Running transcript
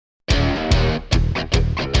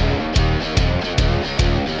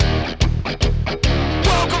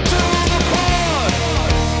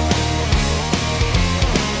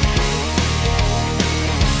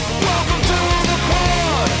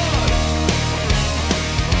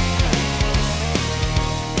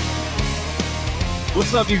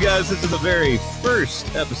What's up, you guys? This is the very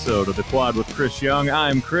first episode of The Quad with Chris Young.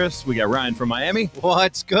 I'm Chris. We got Ryan from Miami.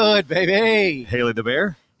 What's good, baby? Haley the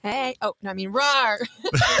Bear. Hey. Oh, I mean, roar.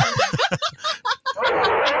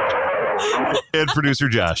 And producer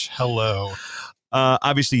Josh. Hello.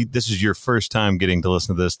 Obviously, this is your first time getting to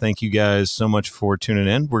listen to this. Thank you guys so much for tuning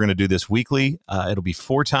in. We're going to do this weekly. It'll be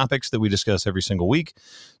 4 topics that we discuss every single week.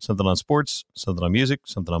 Something on sports, something on music,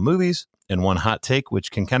 something on movies, and one hot take, which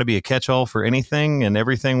can kind of be a catch-all for anything and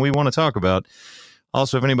everything we want to talk about.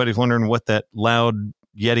 Also, if anybody's wondering what that loud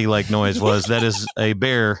Yeti-like noise was, that is a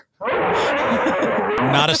bear.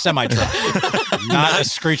 Not a semi-truck. Not a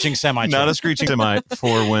screeching semi-truck. Not a screeching semi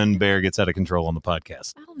for when Bear gets out of control on the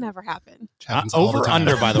podcast. That'll never happen.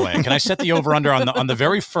 Over-under, by the way. Can I set the over-under on the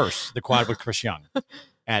very first, The Quad with Chris Young,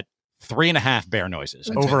 at 3.5 bear noises?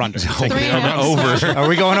 Over-under. Over. Are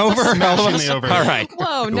we going over? Smashing the over. All right.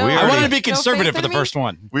 Whoa, no. We I already- wanted to be conservative for the faith in first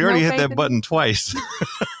one. We already No hit faith that in button twice.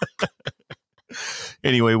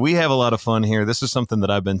 Anyway, we have a lot of fun here. This is something that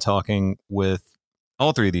I've been talking with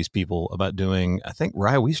all 3 of these people about doing. I think,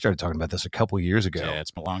 Ryan, we started talking about this a couple years ago. Yeah, it's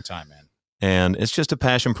been a long time, man. And it's just a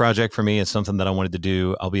passion project for me. It's something that I wanted to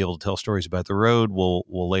do. I'll be able to tell stories about the road. We'll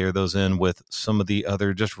layer those in with some of the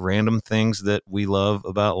other just random things that we love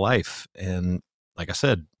about life. And like I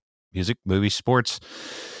said, music, movies, sports,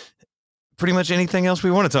 pretty much anything else we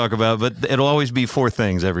want to talk about. But it'll always be 4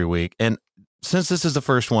 things every week. And since this is the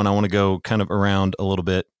first one, I want to go kind of around a little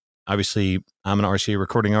bit. Obviously, I'm an RCA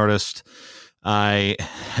recording artist. I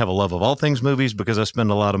have a love of all things movies because I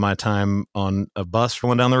spend a lot of my time on a bus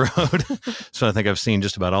rolling down the road. So I think I've seen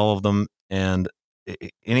just about all of them. And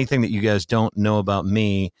anything that you guys don't know about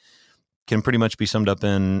me can pretty much be summed up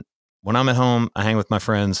in when I'm at home, I hang with my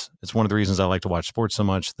friends. It's one of the reasons I like to watch sports so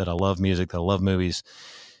much, that I love music, that I love movies,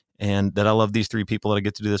 and that I love these 3 people that I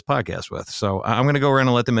get to do this podcast with. So I'm going to go around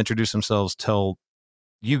and let them introduce themselves, tell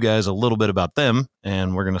you guys a little bit about them.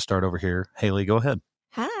 And we're going to start over here. Haley, go ahead.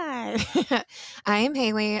 Hi. I am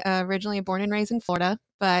Haley, originally born and raised in Florida,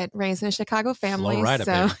 but raised in a Chicago family. Florida,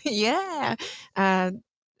 so, baby. yeah.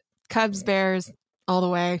 Cubs, Bears, all the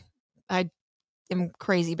way. I am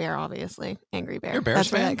crazy bear, obviously. Angry bear. You're a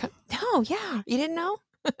Bears where fan? that no, yeah. You didn't know?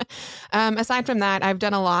 Aside from that, I've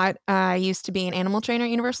done a lot. I used to be an animal trainer at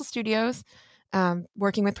Universal Studios,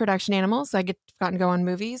 working with production animals. I gotten to go on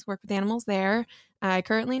movies, work with animals there. I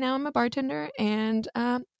currently now am a bartender and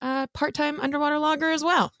a part-time underwater logger as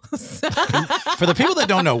well. For the people that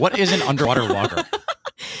don't know, what is an underwater logger?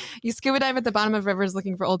 You scuba dive at the bottom of rivers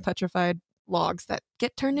looking for old petrified logs that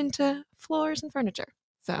get turned into floors and furniture.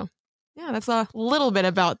 So, yeah, that's a little bit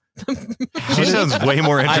about She sounds way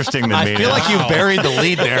more interesting than me. I feel now. like you buried the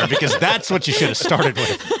lead there because that's what you should have started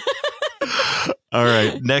with. All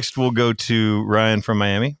right. Next, we'll go to Ryan from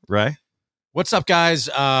Miami. Ryan? What's up, guys?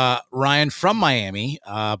 Ryan from Miami,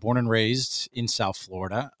 born and raised in South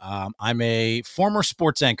Florida. I'm a former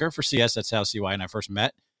sports anchor for CS. That's how CY and I first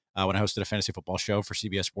met when I hosted a fantasy football show for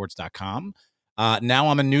CBSSports.com. Now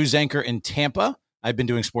I'm a news anchor in Tampa. I've been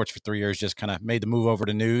doing sports for 3 years, just kind of made the move over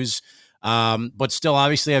to news. But still,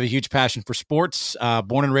 obviously, I have a huge passion for sports.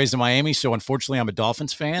 Born and raised in Miami, so unfortunately, I'm a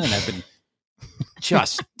Dolphins fan, and I've been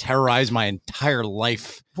just terrorized my entire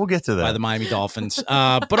life. We'll get to that. By the Miami Dolphins,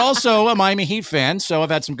 but also a Miami Heat fan. So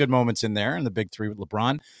I've had some good moments in there, and the big 3 with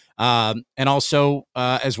LeBron, and also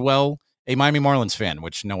as well a Miami Marlins fan,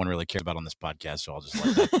 which no one really cared about on this podcast. So I'll just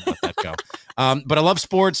let that go. But I love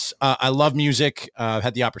sports. I love music. I've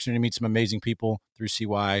had the opportunity to meet some amazing people through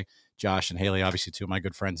CY, Josh, and Haley, obviously 2 of my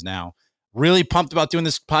good friends now. Really pumped about doing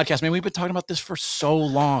this podcast. Man, we've been talking about this for so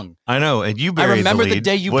long. I know, and you buried I remember the lead.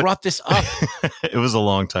 day you brought this up. It was a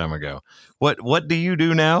long time ago. What do you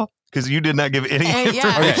do now? Because you did not give any Yeah.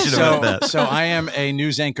 information Okay, about that. So I am a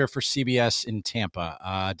news anchor for CBS in Tampa,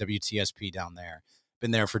 WTSP down there.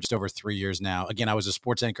 Been there for just over 3 years now. Again, I was a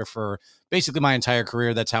sports anchor for basically my entire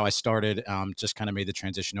career. That's how I started. Just kind of made the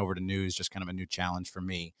transition over to news, just kind of a new challenge for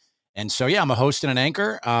me. And so, yeah, I'm a host and an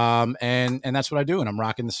anchor, and that's what I do. And I'm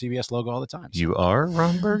rocking the CBS logo all the time. You are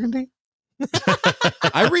Ron Burgundy?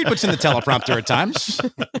 I read what's in the teleprompter at times.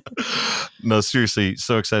 No, seriously,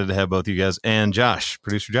 so excited to have both you guys. And Josh,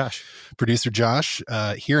 producer Josh. Producer Josh,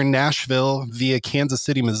 here in Nashville via Kansas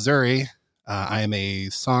City, Missouri. I am a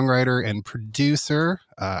songwriter and producer.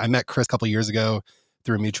 I met Chris a couple years ago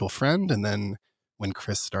through a mutual friend. And then when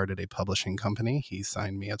Chris started a publishing company, he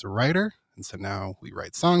signed me as a writer. And so now we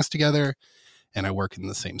write songs together, and I work in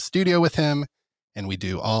the same studio with him, and we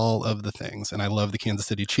do all of the things. And I love the Kansas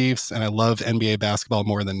City Chiefs, and I love NBA basketball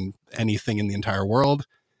more than anything in the entire world.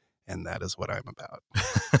 and that is what I'm about.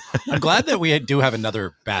 I'm glad that we do have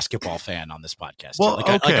another basketball fan on this podcast. Well, like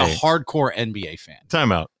a hardcore NBA fan.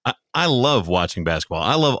 Time out. I love watching basketball.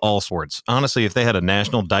 I love all sports. Honestly, if they had a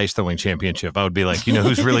national dice throwing championship, I would be like, you know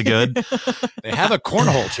who's really good? They have a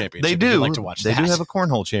cornhole championship. They do. I'd like to watch they that. do have a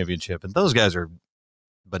cornhole championship, and those guys are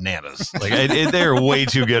bananas. Like they're way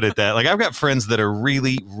too good at that. Like I've got friends that are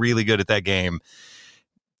really, really good at that game,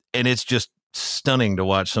 and it's just stunning to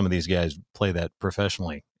watch some of these guys play that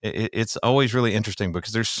professionally. It's always really interesting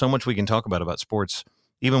because there's so much we can talk about sports.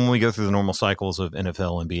 Even when we go through the normal cycles of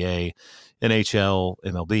NFL, NBA, NHL,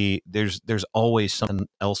 MLB, there's always something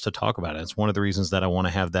else to talk about. And it's one of the reasons that I want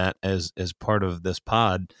to have that as part of this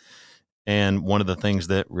pod, and one of the things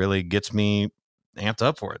that really gets me amped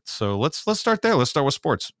up for it. So let's start there. Let's start with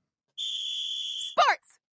sports.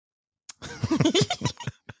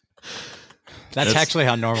 That's actually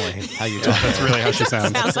how you talk. That's really how she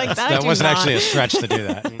sounds. Sounds like that. That wasn't actually a stretch to do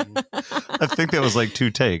that. I think that was like 2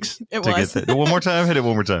 takes. It to was. Get that. One more time. Hit it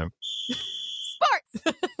one more time.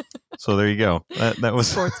 Sports. So there you go. That was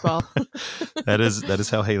Sports ball. that is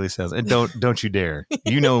how Haley sounds. And don't you dare.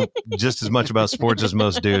 You know just as much about sports as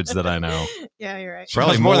most dudes that I know. Yeah, you're right.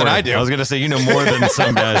 Probably more than I do. I was going to say you know more than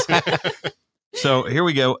some guys. So here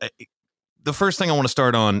we go. The first thing I want to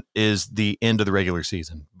start on is the end of the regular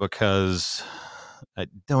season, because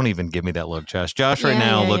don't even give me that look, Josh. Josh right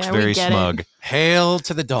now looks very smug. Hail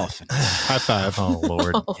to the Dolphins. High five. Oh,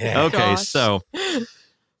 Lord. Yeah. Okay, gosh. so end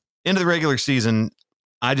of the regular season,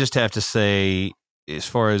 I just have to say, as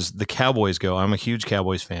far as the Cowboys go, I'm a huge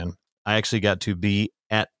Cowboys fan. I actually got to be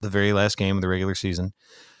at the very last game of the regular season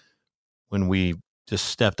when we just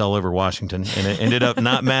stepped all over Washington, and it ended up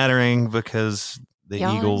not mattering because the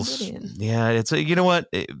Y'all Eagles. did. Yeah, you know what?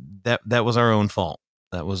 That was our own fault.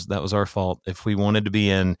 That was our fault. If we wanted to be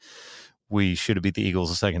in, we should have beat the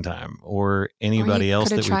Eagles a second time, or anybody else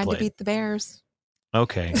that we tried played. to beat the Bears.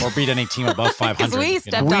 Okay. Or beat any team above 500. We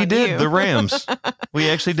stepped We on did. you. The Rams. We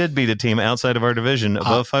actually did beat a team outside of our division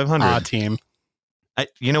above 500. Team.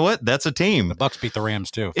 You know what? That's a team. The Bucks beat the Rams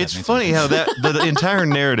too. if that It's means funny anything. how the entire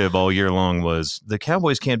narrative all year long was the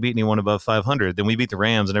Cowboys can't beat anyone above 500. Then we beat the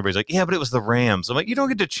Rams, and everybody's like, yeah, but it was the Rams. I'm like, you don't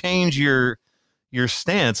get to change your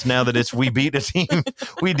stance now that it's we beat a team.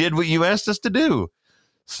 We did what you asked us to do.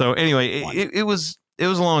 So anyway, it was a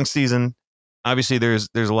long season. Obviously, there's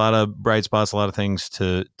a lot of bright spots, a lot of things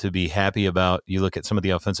to be happy about. You look at some of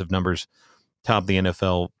the offensive numbers, top of the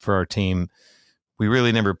NFL for our team. We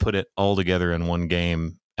really never put it all together in one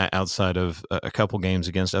game outside of a couple games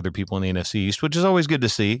against other people in the NFC East, which is always good to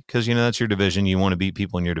see because, you know, that's your division. You want to beat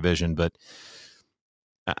people in your division. But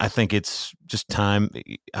I think it's just time,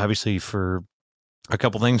 obviously, for a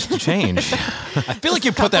couple things to change. I feel like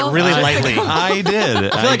you put that really lightly. I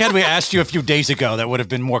did. I feel like had we asked you a few days ago, that would have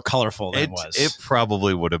been more colorful than it was. It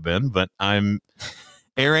probably would have been, but I'm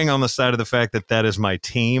erring on the side of the fact that is my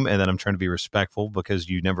team and that I'm trying to be respectful because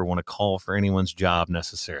you never want to call for anyone's job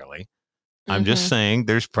necessarily. I'm just saying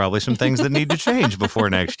there's probably some things that need to change before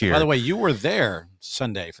next year. By the way, you were there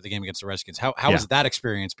Sunday for the game against the Redskins. How was that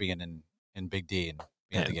experience being in Big D and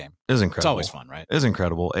being at the game? It was incredible. It's always fun, right? It was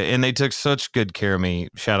incredible. And they took such good care of me.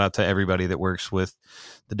 Shout out to everybody that works with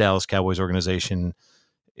the Dallas Cowboys organization.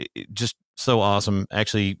 Just so awesome.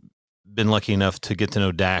 Actually, been lucky enough to get to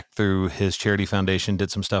know Dak through his charity foundation,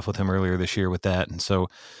 did some stuff with him earlier this year with that. And so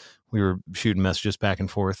we were shooting messages back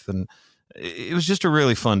and forth, and it was just a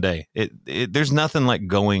really fun day. There's nothing like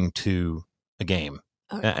going to a game.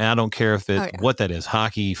 Oh, And I don't care if what that is,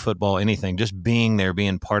 hockey, football, anything, just being there,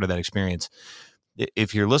 being part of that experience.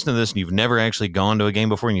 If you're listening to this and you've never actually gone to a game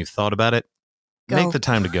before and you've thought about it, make the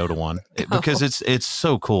time to go to one because it's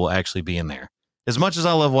so cool actually being there. As much as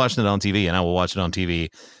I love watching it on TV, and I will watch it on TV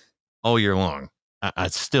all year long, I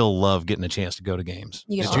still love getting a chance to go to games.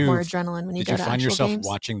 You get a lot more adrenaline when you go to actual games. Did you find yourself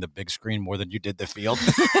watching the big screen more than you did the field?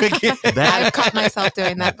 I've caught myself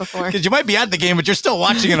doing that before. Because you might be at the game, but you're still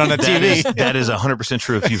watching it on the TV. That is 100%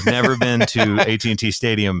 true. If you've never been to AT&T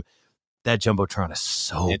Stadium, that Jumbotron is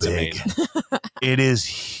so big. Amazing. It is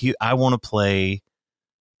huge. I want to play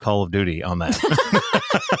Call of Duty on that.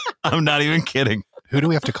 I'm not even kidding. Who do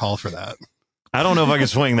we have to call for that? I don't know if I can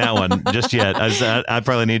swing that one just yet. I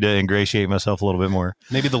probably need to ingratiate myself a little bit more.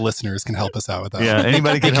 Maybe the listeners can help us out with that. Yeah,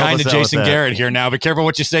 anybody can Be help kind us to out with Jason that. Garrett here now. Be careful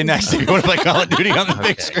what you say next if you want to play Call of Duty on the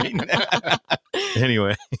big screen.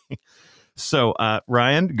 Anyway, so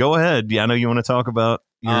Ryan, go ahead. Yeah, I know you want to talk about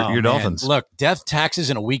your Dolphins. Look, death taxes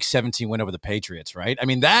in a Week 17 win over the Patriots, right? I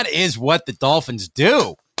mean, that is what the Dolphins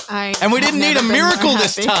do. And we didn't need a miracle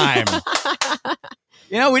this time.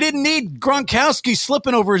 You know, we didn't need Gronkowski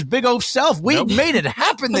slipping over his big oaf self. We made it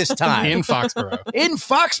happen this time. In Foxborough. In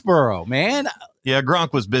Foxborough, man. Yeah,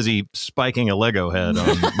 Gronk was busy spiking a Lego head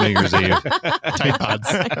on New Year's Eve. Tide Pods.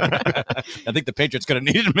 I think the Patriots could have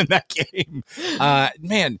needed him in that game.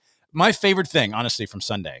 Man, my favorite thing, honestly, from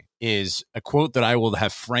Sunday is a quote that I will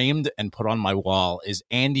have framed and put on my wall is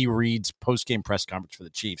Andy Reid's post-game press conference for the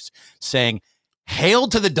Chiefs saying, "Hail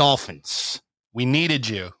to the Dolphins." We needed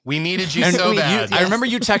you. We needed you And so bad. I remember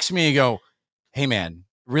you texted me and go, "Hey, man,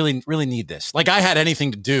 really, really need this." Like I had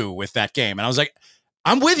anything to do with that game. And I was like,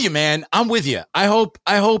 I'm with you, man. I'm with you. I hope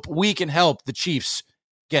we can help the Chiefs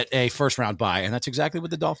get a first round bye. And that's exactly what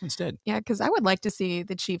the Dolphins did. Yeah, because I would like to see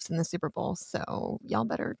the Chiefs in the Super Bowl. So y'all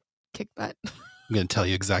better kick butt. I'm going to tell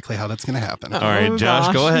you exactly how that's going to happen. All right, Josh,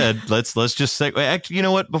 gosh. go ahead. Let's just say, actually, you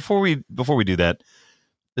know what? Before we do that,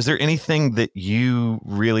 is there anything that you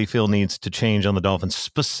really feel needs to change on the Dolphins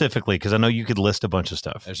specifically? Because I know you could list a bunch of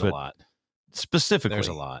stuff. There's a lot. Specifically, There's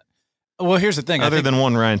a lot. Well, here's the thing. Other than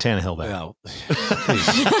one Ryan Tannehill back. Well,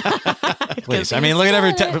 please. I mean, look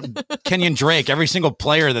at Kenyon Drake. Every single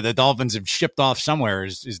player that the Dolphins have shipped off somewhere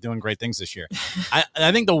is doing great things this year.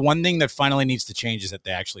 I think the one thing that finally needs to change is that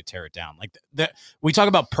they actually tear it down. Like we talk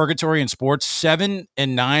about purgatory in sports. 7-9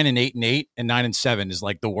 and 8-8 and 9-7 is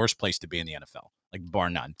like the worst place to be in the NFL, like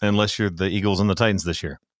bar none. Unless you're the Eagles and the Titans this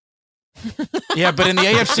year. Yeah, but in the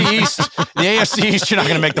AFC East, you're not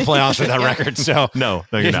going to make the playoffs with that record. So No,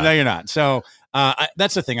 you're not. No, you're not. So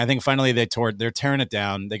that's the thing. I think finally they're tearing it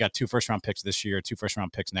down. They got 2 first-round picks this year, 2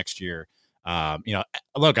 first-round picks next year.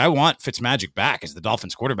 Look, I want Fitzmagic back as the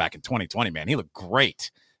Dolphins quarterback in 2020, man. He looked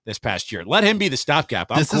great this past year. Let him be the stopgap.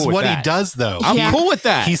 This is what he does, though. I'm cool with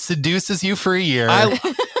that. He seduces you for a year.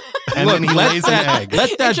 And Look, then he lays an egg.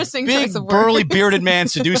 Let that Interesting big, choice of burly, words. bearded man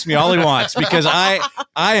seduce me all he wants because I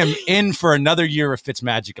am in for another year of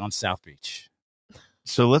Fitzmagic on South Beach.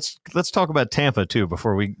 So let's talk about Tampa too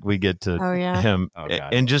before we get to him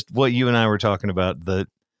and just what you and I were talking about, the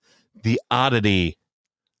oddity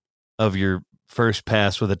of your first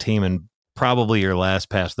pass with a team and probably your last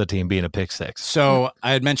pass with the team being a pick six. So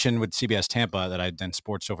I had mentioned with CBS Tampa that I'd done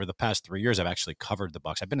sports over the past 3 years. I've actually covered the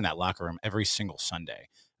Bucs. I've been in that locker room every single Sunday.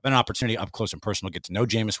 I've had an opportunity up close and personal to get to know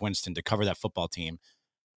Jameis Winston, to cover that football team.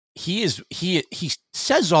 He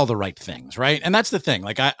says all the right things, right? And that's the thing.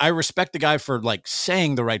 Like I respect the guy for like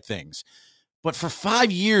saying the right things. But for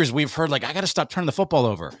 5 years, we've heard like, I got to stop turning the football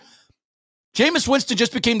over. Jameis Winston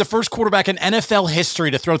just became the first quarterback in NFL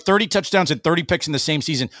history to throw 30 touchdowns and 30 picks in the same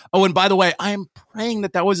season. Oh, and by the way, I am praying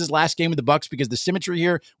that was his last game with the Bucs because the symmetry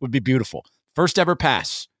here would be beautiful. First ever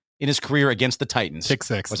pass in his career against the Titans. Pick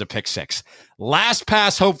six. Was a pick six. Last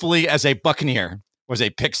pass, hopefully, as a Buccaneer, was a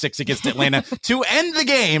pick six against Atlanta to end the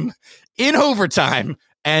game in overtime.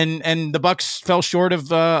 And the Bucs fell short of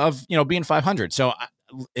being 500. So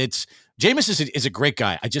it's Jameis is a great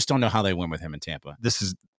guy. I just don't know how they win with him in Tampa.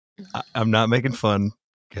 I'm not making fun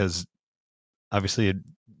because obviously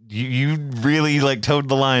you really like towed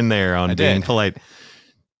the line there on being polite.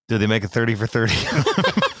 Did they make a 30 for 30?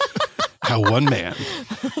 How one man.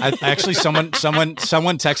 Actually, someone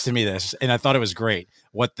texted me this, and I thought it was great.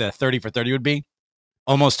 What the 30 for 30 would be?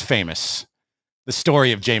 Almost Famous. The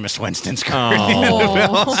story of Jameis Winston's career.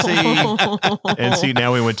 See,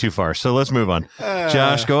 now we went too far. So let's move on.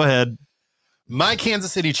 Josh, go ahead. My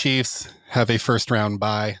Kansas City Chiefs have a first round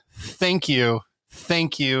bye. Thank you,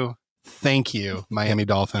 Miami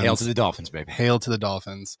Dolphins. Hail to the Dolphins, baby. Hail to the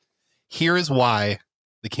Dolphins. Here is why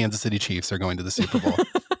the Kansas City Chiefs are going to the Super Bowl.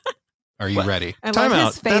 Are you ready? I Time love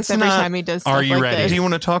out. his face every time he does stuff Are you like ready? this. Do you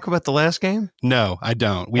want to talk about the last game? No, I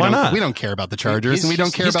don't. Why not? We don't care about the Chargers, and we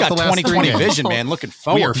don't care He's about got the last 2020 3 games. vision, man. Looking We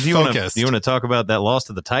forward. are Do you want focused. to talk about that loss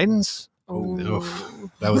to the Titans? Oof.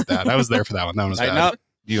 That was bad. I was there for that one. That one was Tighten bad. up.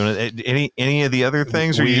 Do you want to, any of the other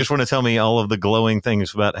things, or you just want to tell me all of the glowing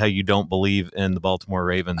things about how you don't believe in the Baltimore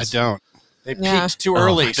Ravens? I don't. They Yeah. peaked too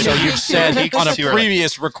early, so you've said Peaked on a too early.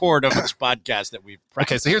 previous record of this podcast that we've Okay,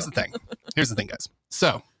 practiced so here's on. the thing. Here's the thing, guys.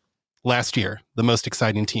 So last year, the most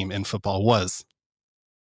exciting team in football was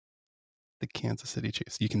the Kansas City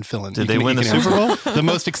Chiefs. You can fill in. Did You they can- win you the can Super Bowl? answer. The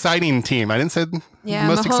most exciting team. I didn't say the Yeah,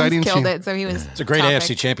 most Mahomes exciting killed team. it, so he was. It's a great topic.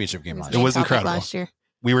 AFC Championship game last It year. was Topic incredible. last year.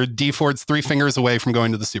 We were D Ford's 3 fingers away from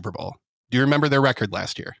going to the Super Bowl. Do you remember their record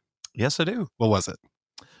last year? Yes, I do. What was it?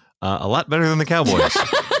 A lot better than the Cowboys.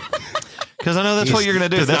 Because I know that's what you're going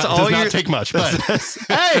to do. That's all does you're not take much. But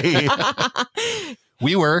Hey,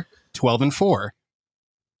 we were 12-4.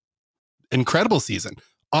 Incredible season.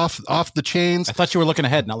 Off the chains. I thought you were looking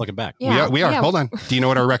ahead, not looking back. Yeah, We are. yeah. Hold on. Do you know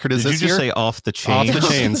what our record is did you this just year? say off the chain? Off the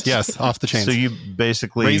chains. Yes, off the chains. So you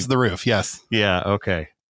basically Raise the roof. Yes. Yeah. Okay.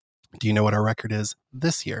 Do you know what our record is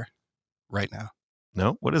this year? Right now.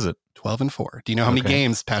 No. What is it? 12-4. Do you know how many Okay.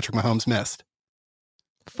 games Patrick Mahomes missed?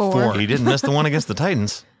 4. He didn't miss the one against the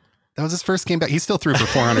Titans. That was his first game back. He still threw for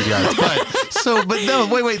 400 yards. But no,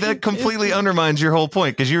 wait. That completely undermines your whole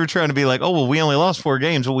point because you were trying to be like, oh, well, we only lost 4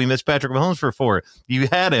 games. Well, we missed Patrick Mahomes for 4. You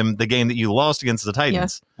had him the game that you lost against the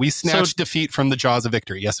Titans. We snatched defeat from the jaws of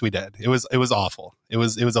victory. Yes, we did. It was awful. It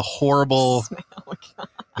was a horrible.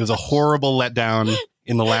 It was a horrible letdown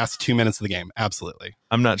in the last 2 minutes of the game. Absolutely.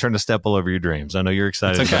 I'm not trying to step all over your dreams. I know you're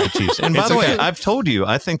excited about the Chiefs. And by the way, I've told you,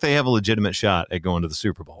 I think they have a legitimate shot at going to the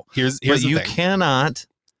Super Bowl. Here's but the you thing.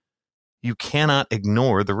 You cannot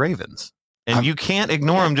ignore the Ravens. And you can't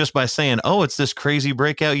ignore them just by saying, oh, it's this crazy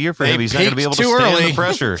breakout year for him. He's not going to be able to stand the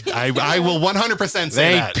pressure. I will 100%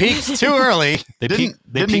 say that. They peaked too early.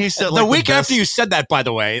 The week after you said that, by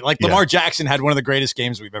the way, Lamar Jackson had one of the greatest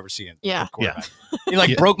games we've ever seen. Yeah.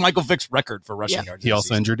 He broke Michael Vick's record for rushing yards. He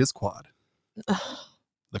also injured his quad.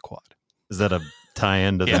 The quad. Is that a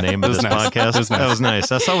tie-in to the name of this podcast? That was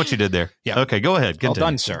nice. I saw what you did there. Yeah. Okay, go ahead. Continue. Well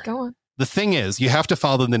done, sir. Go on. The thing is, you have to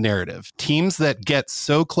follow the narrative. Teams that get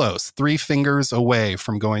so close, 3 fingers away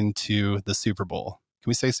from going to the Super Bowl. Can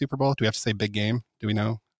we say Super Bowl? Do we have to say big game? Do we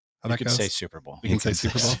know how that goes? Say Super Bowl. We can say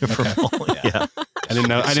Super Bowl. Super Bowl. Yeah. I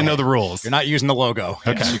didn't know the rules. You're not using the logo.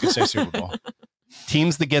 Okay. Yes, you can say Super Bowl.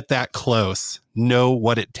 Teams that get that close know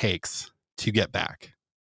what it takes to get back.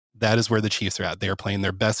 That is where the Chiefs are at. They are playing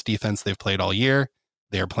their best defense they've played all year.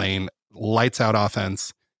 They are playing lights out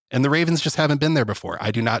offense. And the Ravens just haven't been there before.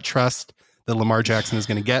 I do not trust that Lamar Jackson is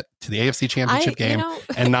going to get to the AFC Championship game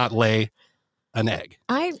and not lay an egg.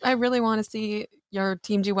 I really want to see your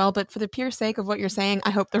team do well, but for the pure sake of what you're saying, I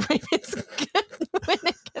hope the Ravens win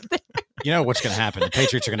and get there. You know what's going to happen. The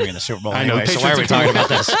Patriots are going to be in the Super Bowl I know, anyway, so why are we talking about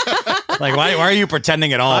this? Why are you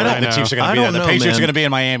pretending at all that the Chiefs are going to be there? The Patriots are going to be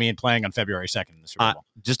in Miami and playing on February 2nd in the Super Bowl.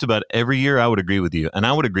 Just about every year I would agree with you. And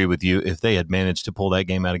I would agree with you if they had managed to pull that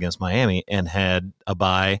game out against Miami and had a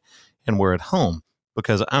bye and were at home,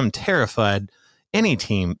 because I'm terrified any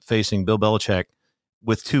team facing Bill Belichick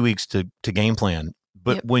with 2 weeks to game plan.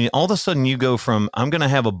 But when all of a sudden you go from, I'm going to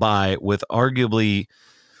have a bye with arguably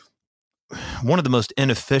one of the most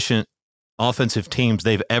inefficient offensive teams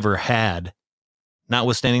they've ever had,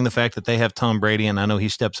 notwithstanding the fact that they have Tom Brady, and I know he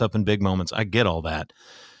steps up in big moments. I get all that.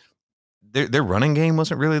 Their running game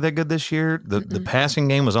wasn't really that good this year. The passing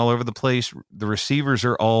game was all over the place. The receivers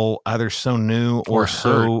are all either so new or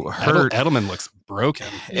so hurt. Edelman looks broken.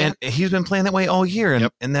 And he's been playing that way all year.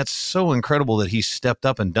 And that's so incredible that he stepped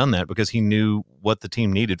up and done that because he knew what the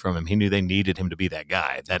team needed from him. He knew they needed him to be that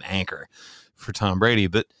guy, that anchor for Tom Brady.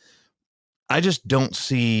 But I just don't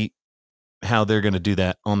see how they're going to do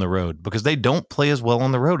that on the road because they don't play as well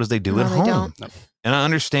on the road as they do at home. No. And I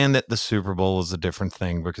understand that the Super Bowl is a different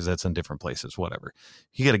thing because that's in different places, whatever.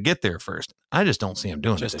 You got to get there first. I just don't see him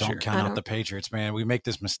doing it this year. Just don't count out the Patriots, man. We make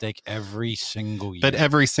this mistake every single year. But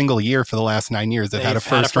every single year for the last 9 years, they've had a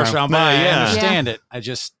first round bye. I understand it.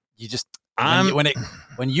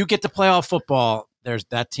 When you get to playoff football, there's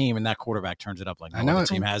that team and that quarterback turns it up like no other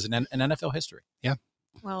team has in NFL history. Yeah.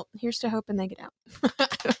 Well, here's to hoping they get out.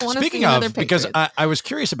 Speaking of, because I was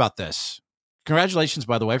curious about this. Congratulations,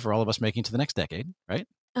 by the way, for all of us making it to the next decade, right?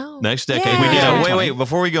 Oh, next decade. Yeah. Wait,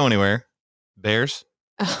 before we go anywhere, Bears.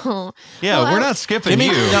 Oh. Yeah, we're not skipping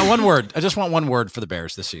you. No, one word. I just want one word for the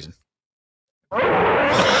Bears this season.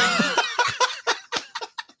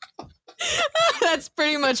 That's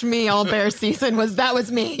pretty much me all Bears season. That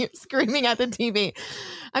was me screaming at the TV.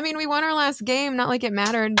 I mean, we won our last game. Not like it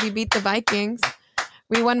mattered. We beat the Vikings.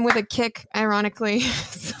 We won with a kick, ironically.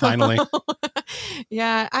 Finally.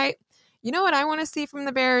 Yeah, you know what I want to see from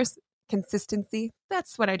the Bears? Consistency.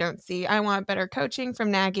 That's what I don't see. I want better coaching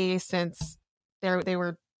from Nagy since they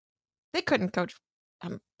couldn't coach.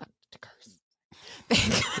 I'm about to curse.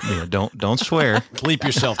 Yeah, don't swear. Bleep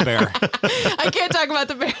yourself, Bear. I can't talk about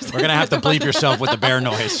the Bears. We're gonna have to bleep yourself with the bear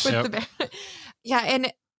noise. The bear. Yeah,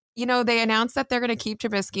 and they announced that they're going to keep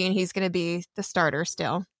Trubisky and he's going to be the starter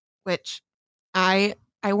still, which I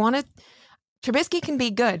want to. Trubisky can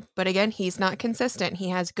be good, but again, he's not consistent. He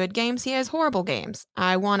has good games. He has horrible games.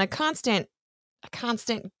 I want a constant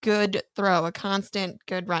good throw, a constant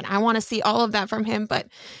good run. I want to see all of that from him, but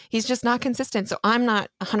he's just not consistent. So I'm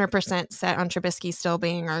not 100% set on Trubisky still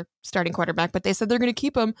being our starting quarterback, but they said they're going to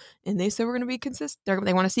keep him and they said we're going to be consistent.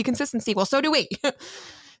 They want to see consistency. Well, so do we.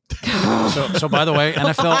 So by the way,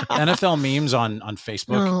 NFL memes on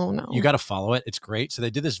Facebook. Oh, no. You got to follow it. It's great. So they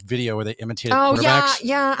did this video where they imitated quarterbacks.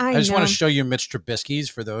 Yeah. I just know. want to show you Mitch Trubisky's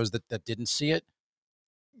for those that didn't see it.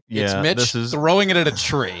 Yeah, it's Mitch throwing it at a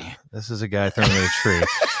tree. This is a guy throwing it at a tree.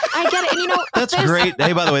 I get it. And that's great.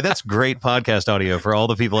 Hey, by the way, that's great podcast audio for all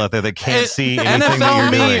the people out there that can't see anything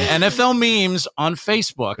that you're doing. NFL memes on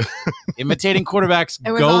Facebook. Imitating quarterbacks.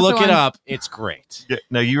 It was Go also look it on- up. It's great. Yeah,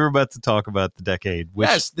 now you were about to talk about the decade. Which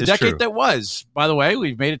Yes, the is decade true. that was. By the way,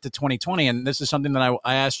 we've made it to 2020, and this is something that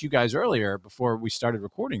I asked you guys earlier before we started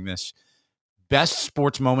recording this. Best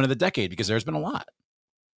sports moment of the decade, because there's been a lot.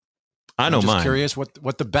 I know I'm just mine. curious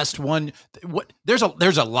what the best one. What there's a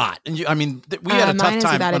lot, and we had a mine tough is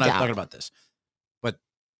time without a when I was doubt. talking about this. But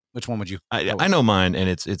which one would you? I know mine, and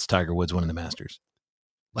it's Tiger Woods winning the Masters.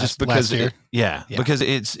 Just because, last year? Yeah, Yeah. because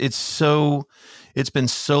it's been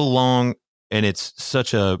so long, and it's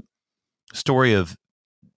such a story of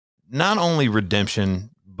not only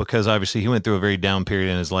redemption, because obviously he went through a very down period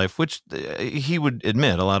in his life, which he would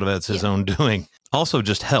admit a lot of that's his own doing. Also,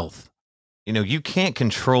 just health. You can't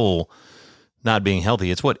control not being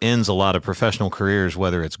healthy. It's what ends a lot of professional careers,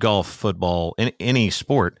 whether it's golf, football, any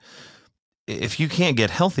sport. If you can't get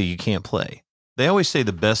healthy, you can't play. They always say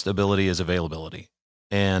the best ability is availability.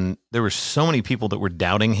 And there were so many people that were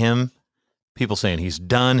doubting him, people saying he's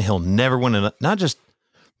done, he'll never win, not just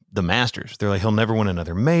the Masters. They're like, he'll never win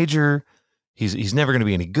another major. He's never going to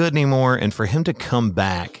be any good anymore. And for him to come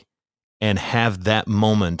back and have that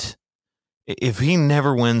moment, if he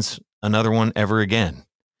never wins another one ever again,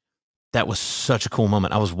 that was such a cool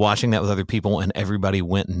moment. I was watching that with other people, and everybody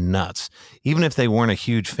went nuts. Even if they weren't a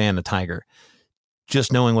huge fan of Tiger,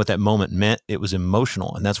 just knowing what that moment meant, it was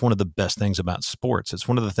emotional. And that's one of the best things about sports. It's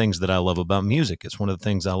one of the things that I love about music. It's one of the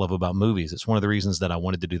things I love about movies. It's one of the reasons that I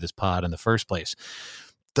wanted to do this pod in the first place.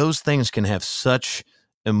 Those things can have such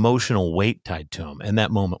emotional weight tied to them. And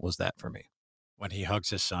that moment was that for me. When he hugs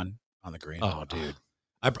his son on the green. Oh, dude.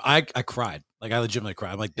 I cried. Like, I legitimately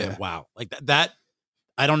cried. I'm like, Yeah. wow. Like that.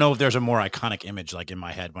 I don't know if there's a more iconic image like in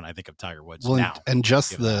my head when I think of Tiger Woods Well, now. and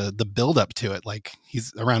just Given the build up to it, like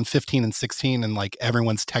he's around 15 and 16, and like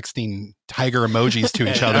everyone's texting tiger emojis to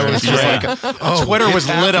each Yeah, other. that It's was just great. like, oh, Twitter it's was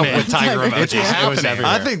lit up happening. with tiger emojis. It's It was happening.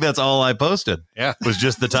 everywhere. I think that's all I posted. Yeah. Was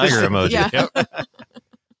just the tiger emoji. Yeah. All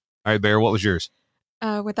right, Bear, what was yours?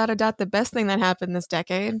 Without a doubt, the best thing that happened this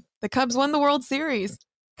decade, the Cubs won the World Series.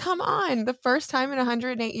 Come on, the first time in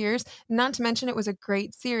 108 years. Not to mention, it was a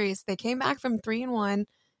great series. They came back from 3-1.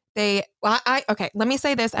 Okay, let me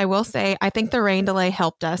say this. I will say, I think the rain delay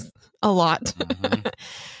helped us a lot. Mhm.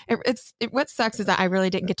 What sucks is that I really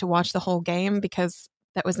didn't get to watch the whole game because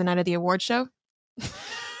that was the night of the award show.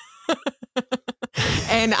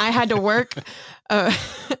 And I had to work. I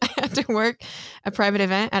had to work a private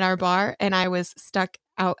event at our bar, and I was stuck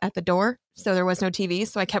out at the door, so there was no TV.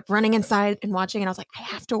 So I kept running inside and watching, and I was like, I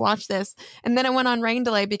have to watch this. And then I went on rain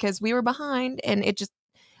delay because we were behind, and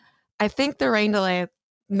I think the rain delay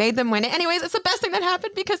made them win. Anyways, it's the best thing that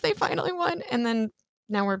happened because they finally won, and then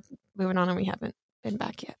now we're moving on, and we haven't been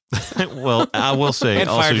back yet. Well, I will say And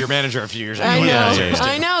also, fired your manager a few years ago. I know, Yeah.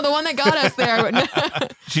 I know, the one that got us there.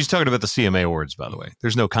 she's talking about the CMA awards, by the way.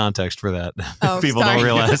 There's no context for that. Oh, People sorry. don't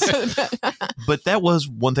realize. But that was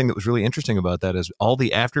one thing that was really interesting about that is all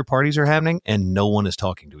the after parties are happening and no one is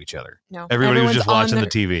talking to each other. No, Everybody was everyone's just on watching their-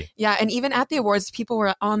 the TV. Yeah, and even at the awards, people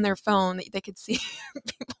were on their phone. They could see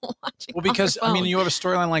people watching. Well, because on I their mean, phone. you have a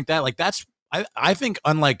storyline like that. Like that's I think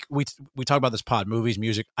unlike we talk about this pod, movies,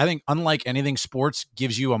 music. I think unlike anything, sports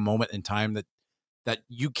gives you a moment in time that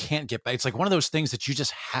you can't get back. It's like one of those things that you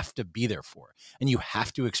just have to be there for and you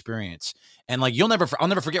have to experience. And like I'll never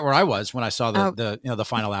forget where I was when I saw the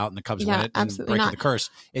final out and the Cubs Yeah, win it and absolutely breaking not. the curse.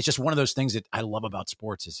 It's just one of those things that I love about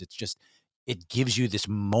sports is it gives you this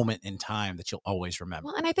moment in time that you'll always remember.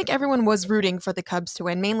 Well, and I think everyone was rooting for the Cubs to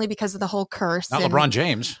win, mainly because of the whole curse. Not and- LeBron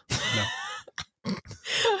James.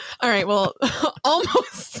 All right, well,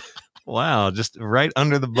 almost. Wow, just right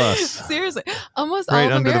under the bus. Seriously, almost Right all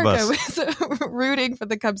of under the America bus. was rooting for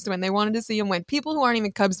the Cubs to win. They wanted to see him win. People who aren't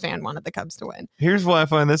even Cubs fan wanted the Cubs to win. Here's why I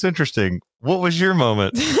find this interesting. What was your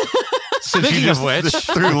moment? Since Speaking you just of which-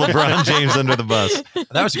 threw LeBron James under the bus.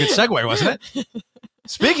 That was a good segue, wasn't it?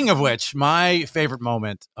 Speaking of which, my favorite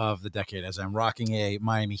moment of the decade, as I'm rocking a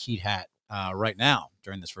Miami Heat hat right now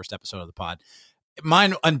during this first episode of the pod,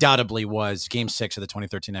 mine undoubtedly was Game 6 of the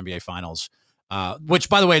 2013 NBA Finals, which,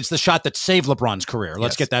 by the way, it's the shot that saved LeBron's career.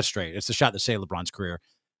 Let's Yes. get that straight. It's the shot that saved LeBron's career.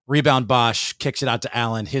 Rebound, Bosch kicks it out to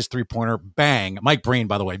Allen. His three-pointer, bang. Mike Breen,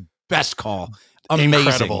 by the way, best call.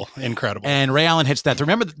 Amazing. Incredible. And Ray Allen hits that.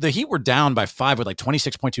 Remember, the Heat were down by 5 with like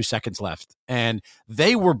 26.2 seconds left, and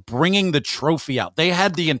they were bringing the trophy out. They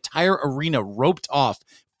had the entire arena roped off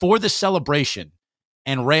for the celebration,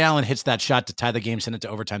 and Ray Allen hits that shot to tie the game, send it to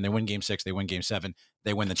overtime. They win Game 6. They win Game 7.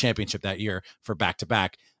 They win the championship that year for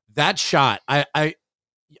back-to-back. That shot, I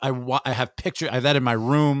have picture. I have that in my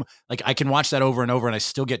room. Like I can watch that over and over, and I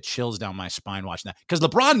still get chills down my spine watching that because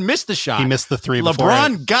LeBron missed the shot. He missed the three before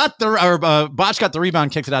LeBron it. got Bosch got the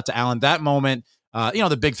rebound, kicked it out to Allen. That moment,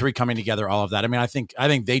 the big three coming together, all of that. I mean, I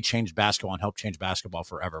think they changed basketball and helped change basketball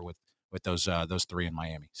forever with those three in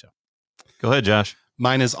Miami. So Go ahead, Josh.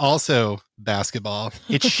 Mine is also basketball.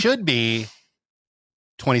 It should be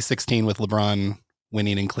 2016 with LeBron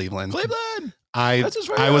winning in Cleveland. I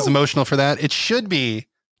was emotional for that. It should be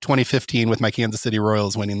 2015 with my Kansas City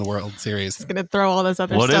Royals winning the World Series. Just gonna throw all this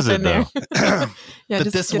other stuff in there.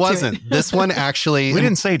 But this wasn't. This one actually. We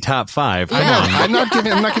didn't say top 5. Yeah. I'm not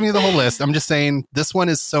giving you the whole list. I'm just saying this one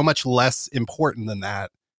is so much less important than that.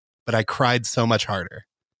 But I cried so much harder,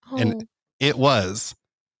 and it was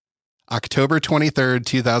October 23rd,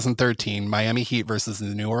 2013, Miami Heat versus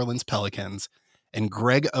the New Orleans Pelicans, and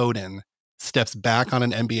Greg Oden steps back on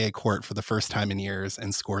an NBA court for the first time in years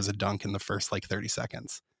and scores a dunk in the first 30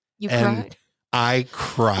 seconds. You and cried? I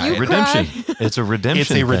cried. Redemption. It's a redemption.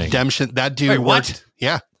 It's a redemption. That dude what?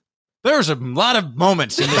 Yeah. There's a lot of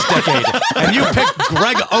moments in this decade, and you picked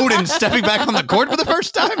Greg Oden stepping back on the court for the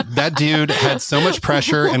first time? That dude had so much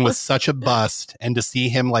pressure and was such a bust, and to see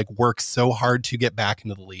him work so hard to get back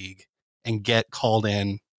into the league and get called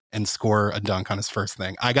in and score a dunk on his first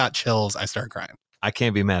thing. I got chills. I started crying. I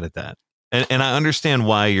can't be mad at that. And I understand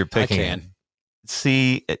why you're picking it.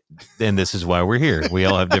 See, and this is why we're here. We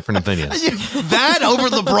all have different opinions. That over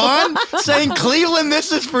LeBron saying, Cleveland,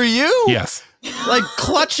 this is for you? Yes.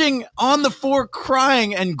 Clutching on the floor,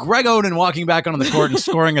 crying, and Greg Oden walking back onto the court and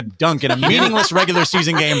scoring a dunk in a meaningless regular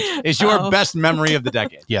season game is your best memory of the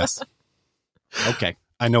decade. Yes. Okay.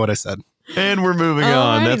 I know what I said. And we're moving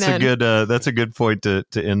on. Right, That's a good point to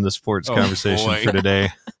end the sports conversation for today.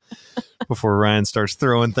 Before Ryan starts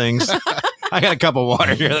throwing things. I got a cup of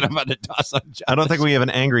water here that I'm about to toss on Josh. I don't think we have an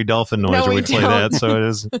angry dolphin noise No, or we we play don't. that. So it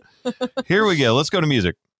is. Here we go. Let's go to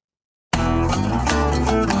music.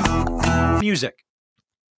 Music.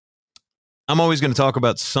 I'm always going to talk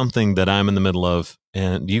about something that I'm in the middle of.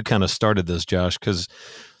 And you kind of started this, Josh, because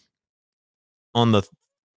on the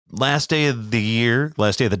last day of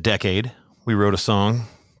the decade, we wrote a song,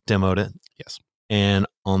 demoed it. Yes. And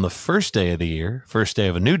on the first day of the year, first day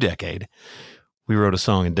of a new decade, we wrote a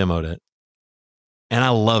song and demoed it. And I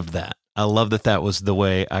loved that. I loved that was the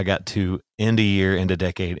way I got to end a year, end a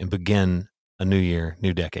decade, and begin a new year,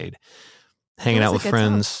 new decade. Hanging out with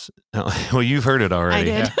friends. Well, you've heard it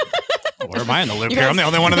already. I did. Yeah. Where am I in the loop here? I'm the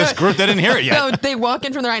only one in this group that didn't hear it yet. No, they walk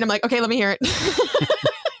in from the right and I'm like, okay, let me hear it.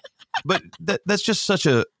 But that's just such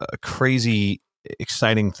a crazy,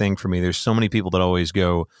 exciting thing for me. There's so many people that always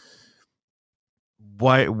go,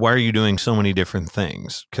 why are you doing so many different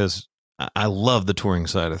things? Because I love the touring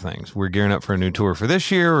side of things. We're gearing up for a new tour for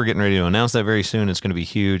this year. We're getting ready to announce that very soon. It's going to be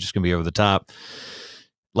huge. It's going to be over the top.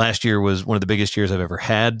 Last year was one of the biggest years I've ever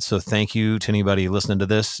had. So thank you to anybody listening to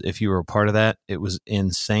this. If you were a part of that, it was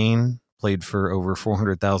insane. Played for over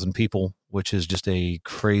 400,000 people, which is just a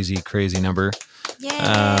crazy, crazy number. Yay.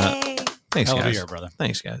 Thanks, Hell of a guys. year, brother.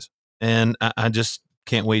 Thanks, guys. And I just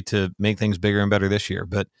can't wait to make things bigger and better this year.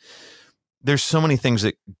 But there's so many things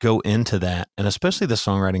that go into that. And especially the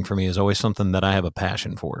songwriting for me is always something that I have a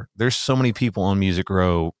passion for. There's so many people on Music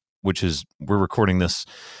Row, which is, we're recording this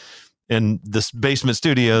in this basement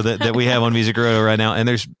studio that we have on Music Row right now. And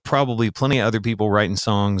there's probably plenty of other people writing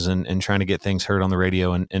songs and trying to get things heard on the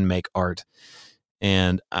radio and make art.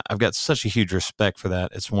 And I've got such a huge respect for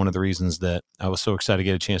that. It's one of the reasons that I was so excited to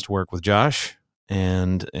get a chance to work with Josh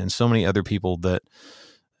and so many other people that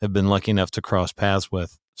have been lucky enough to cross paths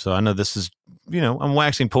with. So I know this is, I'm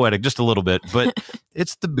waxing poetic just a little bit, but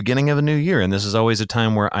it's the beginning of a new year. And this is always a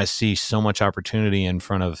time where I see so much opportunity in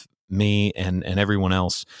front of me and everyone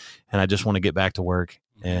else. And I just want to get back to work.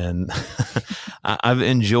 And I've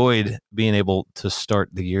enjoyed being able to start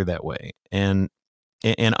the year that way. And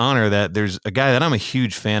in honor of that, there's a guy that I'm a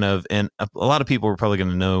huge fan of. And a lot of people are probably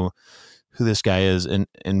going to know who this guy is. And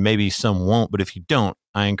maybe some won't. But if you don't,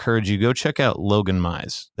 I encourage you, go check out Logan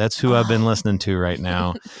Mize. That's who I've been listening to right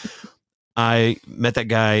now. I met that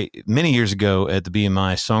guy many years ago at the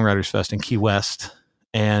BMI Songwriters Fest in Key West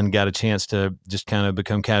and got a chance to just kind of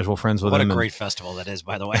become casual friends with him. What a great festival that is,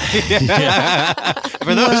 by the way.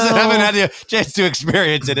 For those that haven't had a chance to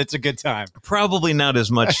experience it, it's a good time. Probably not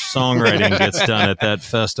as much songwriting gets done at that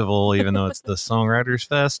festival, even though it's the Songwriters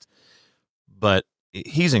Fest. But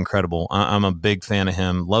he's incredible. I'm a big fan of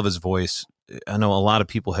him. Love his voice. I know a lot of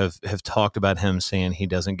people have talked about him saying he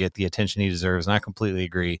doesn't get the attention he deserves, and I completely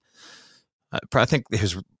agree. I think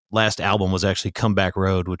his last album was actually Comeback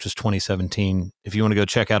Road, which was 2017. If you want to go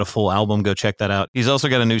check out a full album, go check that out. He's also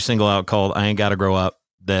got a new single out called I Ain't Gotta Grow Up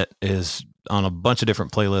that is on a bunch of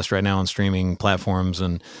different playlists right now on streaming platforms,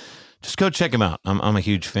 and just go check him out. I'm a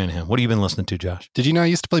huge fan of him. What have you been listening to, Josh? Did you know I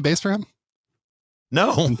used to play bass for him?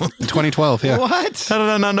 No. In 2012, yeah. What? How did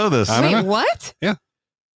I not know this? I don't Wait, know. what?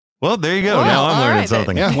 Well, there you go. Wow, Now I'm all learning right then.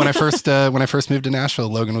 something. Yeah, when I first moved to Nashville,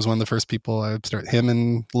 Logan was one of the first people I started. Him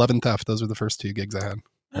and Love and Theft. Those were the first 2 gigs I had.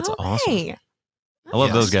 That's Okay. awesome. I love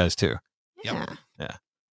Yes. those guys too. Yeah.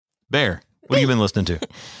 Bear, what have you been listening to?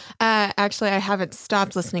 Actually, I haven't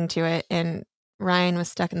stopped listening to it, and Ryan was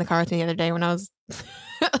stuck in the car with me the other day when I was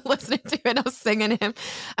listening to it. I was singing him.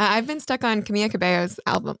 I've been stuck on Camila Cabello's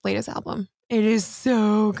latest album. It is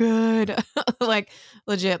so good. Like,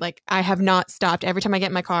 legit. Like, I have not stopped. Every time I get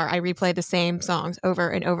in my car, I replay the same songs over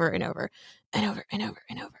and over and over and over and over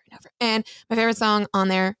and over and over. And my favorite song on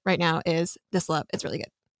there right now is This Love. It's really good.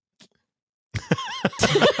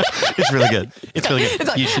 It's really good. It's really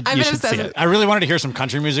good. You should I've been sing obsessed it. with I really wanted to hear some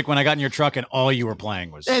country music when I got in your truck, and all you were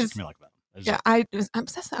playing was It's- Camila Cabello. It was Yeah, I'm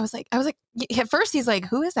obsessed. I was like, at first he's like,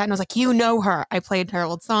 who is that? And I was like, you know her. I played her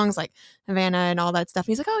old songs like Havana and all that stuff.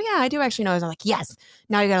 And he's like, oh yeah, I do actually know her. I was like, yes,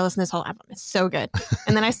 now you got to listen to this whole album. It's so good.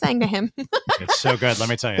 And then I sang to him. It's so good. Let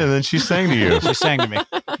me tell And you. then she sang to you. She sang to me.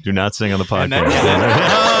 Do not sing on the podcast. And then-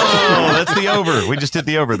 Oh, that's the over. We just hit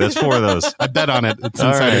the over. That's 4 of those. I bet on it. It's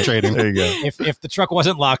All insider right. trading. There you go. If the truck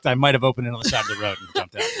wasn't locked, I might have opened it on the side of the road and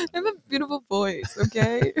jumped out. I have a beautiful voice.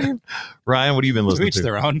 Okay. Ryan, what have you been To listening each to?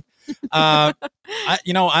 their own.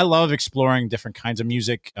 I love exploring different kinds of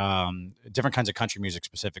music, different kinds of country music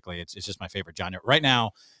specifically. It's just my favorite genre. Right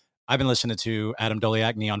now, I've been listening to Adam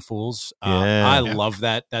Doliak, Neon Fools. I love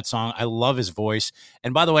that song. I love his voice.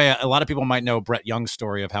 And by the way, a lot of people might know Brett Young's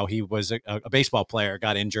story of how he was a baseball player,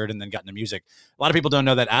 got injured, and then got into music. A lot of people don't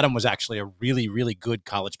know that Adam was actually a really, really good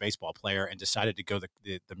college baseball player and decided to go the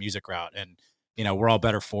music route. And we're all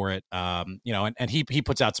better for it. And he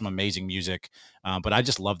puts out some amazing music. But I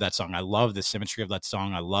just love that song. I love the symmetry of that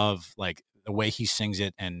song. I love like the way he sings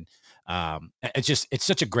it. And it's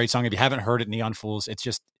such a great song. If you haven't heard it, Neon Fools,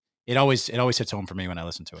 it always hits home for me when I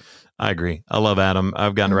listen to it. I agree. I love Adam.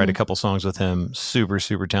 I've gotten to write a couple songs with him. Super,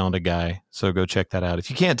 super talented guy. So go check that out. If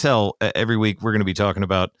you can't tell, every week we're going to be talking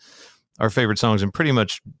about our favorite songs and pretty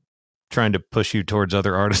much trying to push you towards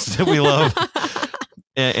other artists that we love.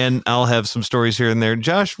 And I'll have some stories here and there.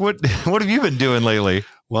 Josh, what have you been doing lately?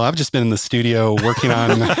 Well, I've just been in the studio working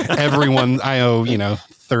on everyone. I owe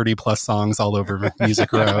 30 plus songs all over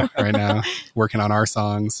Music Row right now. Working on our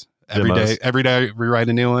songs Demos. Every day we write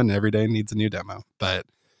a new one. Every day needs a new demo. But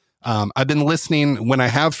I've been listening when I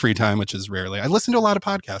have free time, which is rarely. I listen to a lot of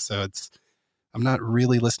podcasts, so I'm not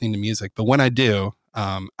really listening to music. But when I do,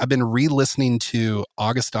 I've been re-listening to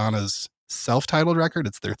Augustana's self-titled record.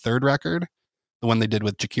 It's their 3rd record, the one they did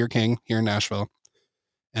with Jakir King here in Nashville.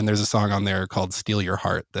 And there's a song on there called Steal Your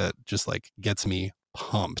Heart that just like gets me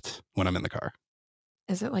pumped when I'm in the car.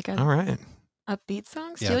 Is it like All right. upbeat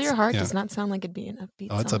song? Yeah, Steal Your Heart yeah. does not sound like it'd be an upbeat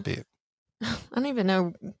Oh, it's song. upbeat. I don't even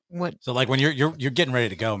know what. So like when you're getting ready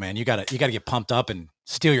to go, man, you gotta get pumped up and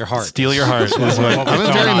steal your heart. Steal Your Heart is what What I'm was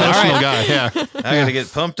a very going on. emotional All right. guy. Yeah. I got to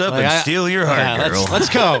get pumped up Like, and I- steal your heart, Yeah, girl. let's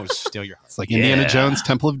go. Steal your heart. It's like Indiana Yeah. Jones,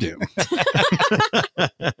 Temple of Doom.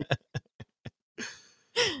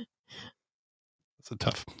 It's a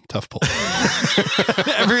tough pull.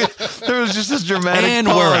 There was just this dramatic And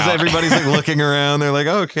pause. we're out. Everybody's like looking around. They're like,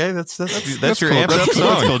 oh, "Okay, that's your cool. amped up That's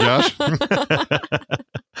song." cool, Josh.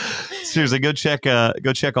 Seriously, go check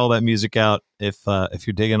all that music out. If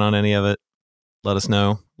you're digging on any of it, let us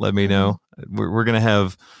know. Let me know. We're gonna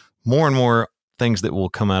have more and more things that will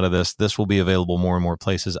come out of this. This will be available more and more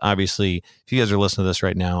places. Obviously, if you guys are listening to this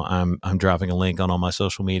right now, I'm dropping a link on all my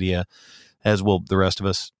social media, as will the rest of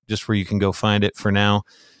us, just where you can go find it for now.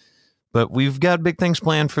 But we've got big things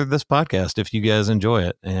planned for this podcast if you guys enjoy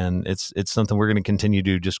it. And it's something we're going to continue to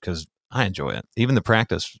do just because I enjoy it. Even the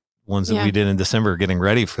practice ones that Yeah. we did in December, getting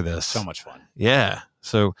ready for this. So much fun. Yeah.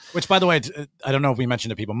 So Which, by the way, I don't know if we mentioned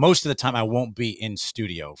to people, most of the time I won't be in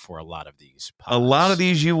studio for a lot of these pods. a lot of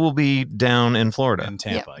these you will be down in Florida. in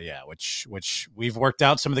Tampa, yeah, which we've worked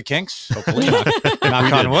out some of the kinks, hopefully,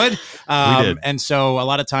 knock on wood. We did. And so a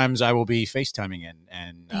lot of times I will be FaceTiming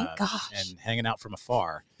and Thank gosh. and hanging out from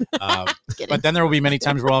afar. Kidding. But then there will be many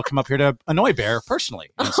times where I'll come up here to annoy Bear personally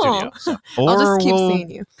in the studio. Oh. So I'll Or just keep we'll seeing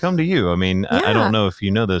you. come to you. I mean, I Yeah. don't know if you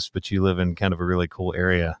know this, but you live in kind of a really cool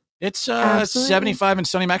area. it's Absolutely. 75 and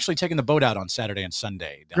sunny. I'm actually taking the boat out on Saturday and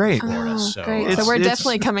Sunday down Great. in Florida. Oh, So great. it's- So we're it's-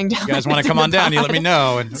 definitely coming down. you guys want to come on down, you let me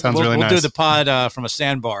know. And Sounds we'll, really we'll do nice. the pod from a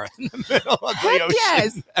sandbar in the middle of the Heck ocean.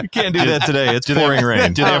 yes. You can't do that today. It's Do they pouring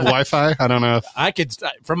rain. Do they have Wi-Fi? I don't know if I could,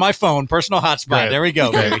 from my phone, personal hotspot. Right. There we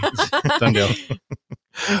go, baby. done deal.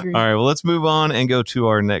 Agreed. All right. Well, let's move on and go to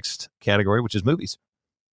our next category, which is movies.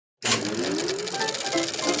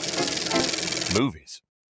 Movies.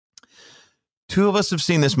 2 of us have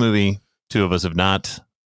seen this movie. 2 of us have not.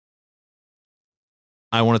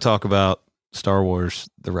 I want to talk about Star Wars: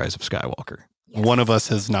 The Rise of Skywalker. Yes. One of us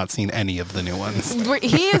has not seen any of the new ones.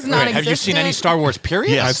 He is not. Have you seen any Star Wars?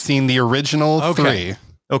 Period. Yes. I've seen the original Okay. 3.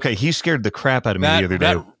 Okay, he scared the crap out of me the other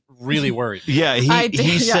day. That really worried. Yeah, I did,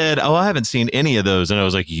 he yeah. said, "Oh, I haven't seen any of those," and I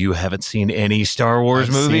was like, "You haven't seen any Star Wars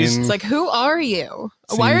I've movies?" It's like, who are you?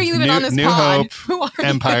 Why Seen are you even New- on this New pod? Hope, Who are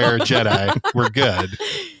Empire, you? Jedi. We're good.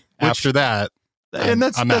 After that, And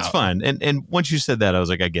that's I'm out. fine. And once you said that, I was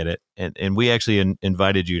like, I get it. And we actually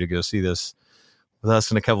invited you to go see this with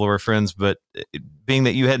us and a couple of our friends. But being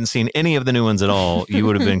that you hadn't seen any of the new ones at all, you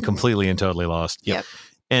would have been completely and totally lost. Yep.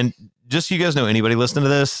 And just so you guys know, anybody listening to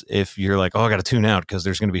this, if you're like, oh, I got to tune out because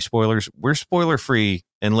there's going to be spoilers, we're spoiler free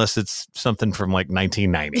unless it's something from like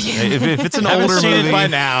 1990. If it's an Haven't older seen movie, it by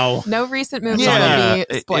now. No recent movies yeah, will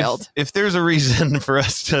be spoiled. If there's a reason for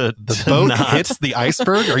us to the boat not, hits the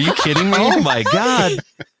iceberg. Are you kidding me? oh my god.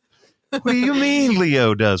 What do you mean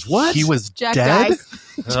Leo does? What? He was Jack dead? dies.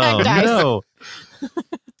 Jack Oh, dies. no.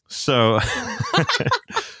 So,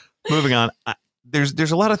 moving on.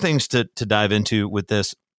 There's a lot of things to dive into with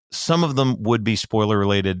this. Some of them would be spoiler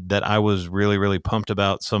related that I was really, really pumped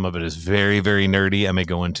about. Some of it is very, very nerdy. I may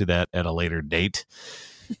go into that at a later date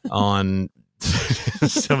on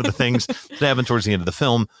some of the things that happen towards the end of the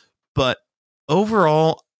film. But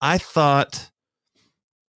overall, I thought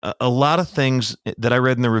a lot of things that I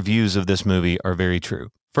read in the reviews of this movie are very true.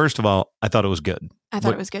 First of all, I thought it was good. I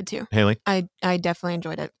thought it was good too. Haley? I definitely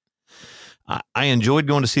enjoyed it. I enjoyed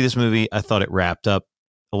going to see this movie. I thought it wrapped up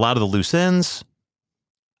a lot of the loose ends.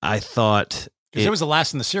 I thought Because it was the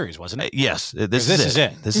last in the series, wasn't it? yes, this 'Cause is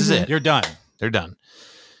it. This is Mhm. it. You're done. They're done.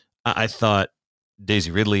 I thought Daisy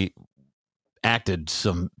Ridley acted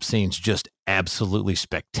some scenes just absolutely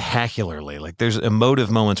spectacularly. Like there's emotive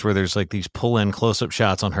moments where there's like these pull-in close-up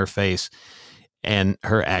shots on her face, and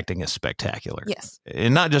her acting is spectacular. Yes.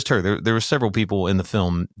 And not just her. There were several people in the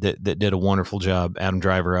film that did a wonderful job. Adam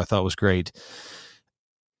Driver, I thought, was great.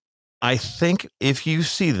 I think if you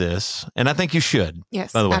see this, and I think you should,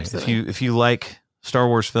 Yes. by the way, absolutely. if you like Star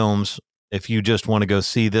Wars films, if you just want to go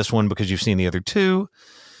see this one because you've seen the other two,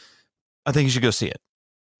 I think you should go see it.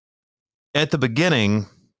 At the beginning,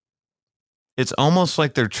 it's almost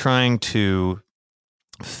like they're trying to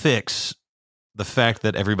fix the fact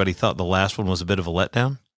that everybody thought the last one was a bit of a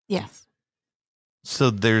letdown. Yes. So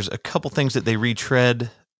there's a couple things that they retread,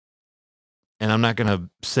 and I'm not going to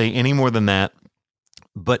say any more than that.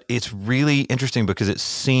 But it's really interesting because it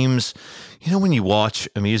seems, when you watch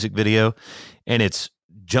a music video and it's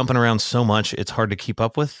jumping around so much, it's hard to keep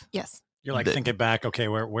up with. Yes. You're like thinking back, okay,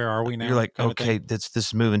 where are we now? You're like, kind of okay, thing. this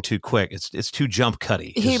is moving too quick. It's too jump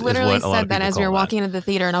cutty. He is literally what a lot said of that people as we call were that. walking into the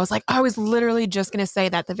theater, and I was like, I was literally just going to say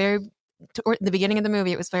that. Toward the beginning of the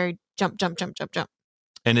movie, it was very jump, jump, jump, jump, jump.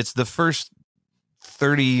 And it's the first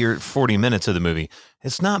 30 or 40 minutes of the movie.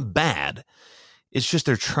 It's not bad. It's just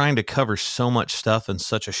they're trying to cover so much stuff in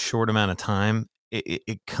such a short amount of time.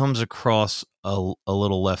 It comes across a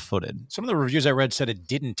little left-footed. Some of the reviews I read said it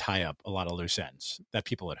didn't tie up a lot of loose ends that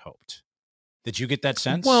people had hoped. Did you get that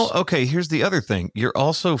sense? Well, okay, here's the other thing. You're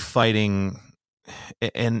also fighting,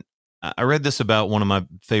 and I read this about one of my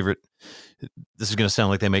favorite, this is going to sound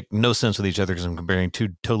like they make no sense with each other because I'm comparing two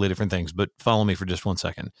totally different things, but follow me for just 1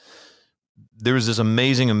 second. There was this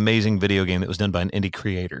amazing, amazing video game that was done by an indie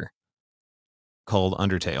creator called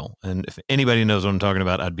Undertale. And if anybody knows what I'm talking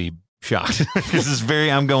about, I'd be shocked because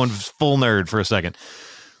I'm going full nerd for a second.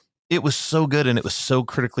 It was so good and it was so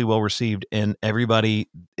critically well received, and everybody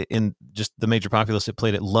in just the major populace that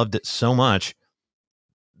played it loved it so much.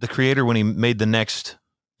 The creator, when he made the next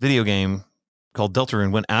video game called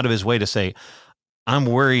Deltarune, went out of his way to say, I'm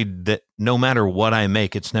worried that no matter what I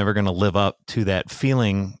make, it's never going to live up to that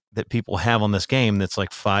feeling that people have on this game that's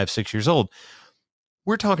like 5-6 years old.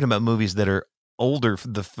 We're talking about movies that are older,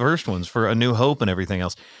 the first ones for A New Hope and everything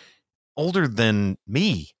else, older than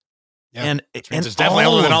me. Yeah. And it's definitely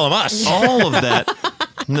older than all of us. all of that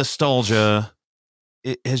nostalgia,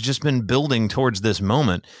 it has just been building towards this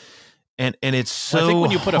moment. And it's so Well, I think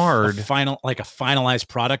when you put hard. a finalized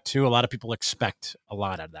product too, a lot of people expect a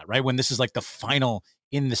lot out of that, right? When this is like the final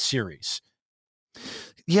in the series.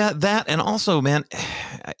 Yeah, that. And also, man,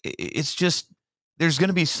 it's just, there's going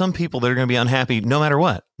to be some people that are going to be unhappy no matter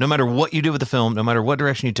what you do with the film, no matter what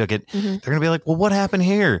direction you took it. Mhm. They're going to be like, well, what happened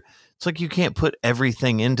here? It's like you can't put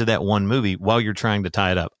everything into that one movie while you're trying to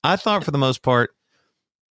tie it up. I thought for the most part,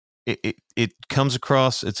 it comes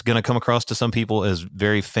across, it's going to come across to some people as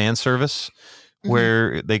very fan service,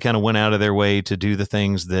 where they kind of went out of their way to do the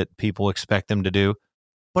things that people expect them to do.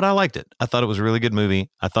 But I liked it. I thought it was a really good movie.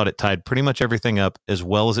 I thought it tied pretty much everything up as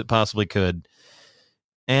well as it possibly could.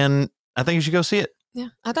 And I think you should go see it. Yeah,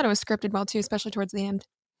 I thought it was scripted well too, especially towards the end.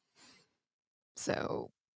 So,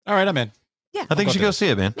 All right, I'm in. yeah, I think you should go see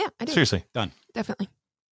it, man. yeah, I do. Seriously. Definitely.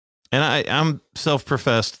 And I'm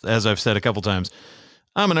self-professed, as I've said a couple times.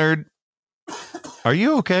 I'm a nerd. Are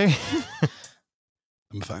you okay?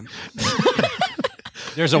 I'm fine.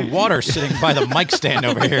 There's a water sitting by the mic stand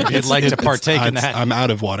over here. If you'd like to partake in that. I'm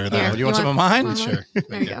out of water there. Here. Do you want some of mine? want Sure.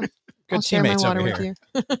 There you go. Good I'll share my teammates water over with here.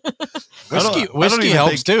 you. Whiskey even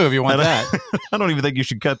helps think- too if you want I that. don't- I don't even think you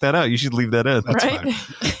should cut that out. You should leave that in. That's Right?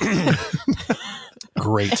 fine.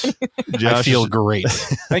 Great. I Josh feel is- great.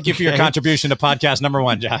 Thank you for your Okay. contribution to podcast number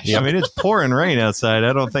 1, Josh. I mean, it's pouring rain outside.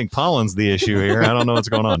 I don't think pollen's the issue here. I don't know what's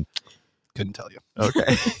going on. Couldn't tell you.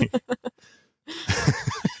 Okay.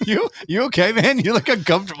 You okay, man? You look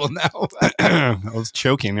uncomfortable now. I was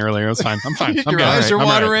choking earlier. It was fine. I'm fine. I'm Your good. eyes are I'm all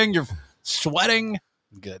right. watering. You're sweating.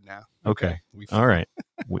 I'm good now. Okay. We All right.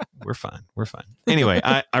 We're fine. We're fine. Anyway,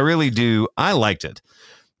 I really do. I liked it.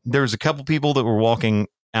 There was a couple people that were walking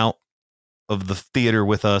out of the theater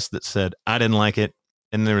with us that said, I didn't like it.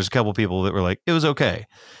 And there was a couple people that were like, it was okay.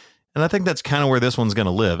 And I think that's kind of where this one's going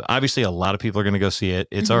to live. Obviously, a lot of people are going to go see it.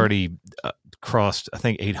 It's Mhm. already crossed, I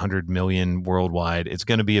think, 800 million worldwide. It's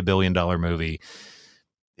going to be $1 billion movie.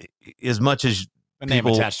 As much as The name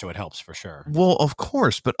people- attached to it helps for sure. well, of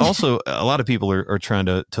course, but also a lot of people are trying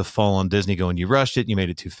to fall on Disney going, you rushed it, you made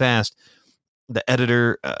it too fast. The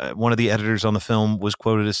editor, one of the editors on the film was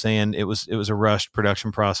quoted as saying it was a rushed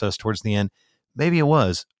production process towards the end. Maybe it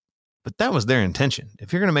was, but that was their intention.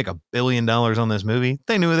 If you're going to make $1 billion on this movie,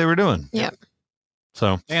 they knew what they were doing. Yep.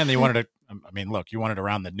 So And they wanted to, I mean, look, you wanted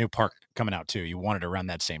around the new park coming out too. You wanted around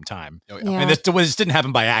that same time. Yeah. I mean, this didn't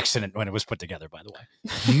happen by accident when it was put together, by the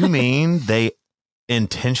way. you mean they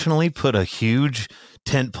intentionally put a huge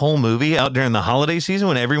tentpole movie out during the holiday season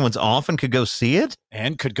when everyone's off and could go see it?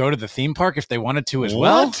 And could go to the theme park if they wanted to as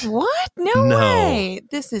well. What? What? No, No. way.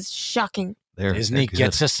 This is shocking. Disney good.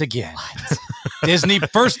 gets us again. What? Disney,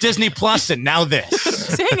 first Disney Plus, and now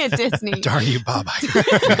this. Dang it, Disney. Darn you, Bob.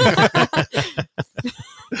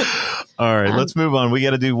 All right, let's move on. We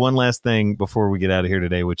got to do one last thing before we get out of here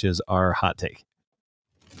today, which is our hot take.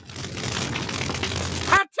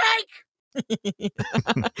 Hot take!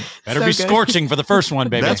 Better So be good. scorching for the first one,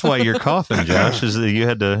 baby. That's why you're coughing, Josh. Is that you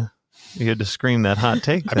had to scream that hot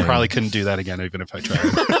take I thing. probably couldn't do that again, even if I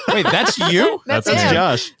tried. Wait, that's you? That's That's him.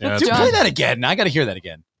 Josh. Yeah, Dude, Josh. play that again. I got to hear that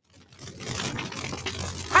again.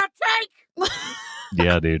 Hot take!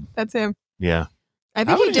 Yeah, dude. That's him. Yeah. I How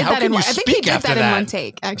think he would- did how that can in you one. I think he speak did after that in that? one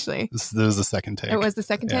take, actually. This was the second take. It was the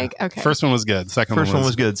second Yeah. take? Okay. First one was good. Second First one one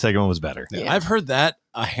was good. Second one was better. Yeah. I've heard that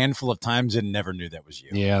a handful of times and never knew that was you.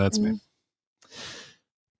 Yeah, that's me.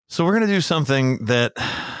 So we're going to do something that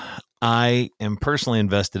I am personally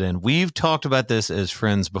invested in. We've talked about this as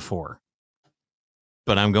friends before,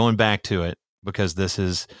 but I'm going back to it because this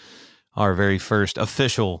is our very first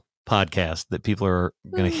official podcast that people are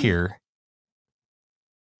going to hear.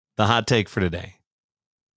 The hot take for today.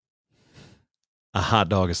 A hot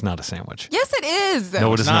dog is not a sandwich. Yes, it is.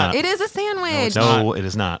 No, it is not. It is a sandwich. No, it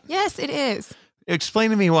is not. Yes, it is. Explain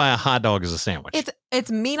to me why a hot dog is a sandwich.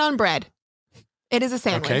 It's meat on bread. It is a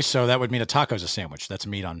sandwich. Okay, so that would mean a taco's a sandwich. That's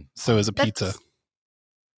meat on. So is a pizza. That's-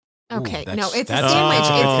 Okay, Ooh, no, that's- it's a that's sandwich.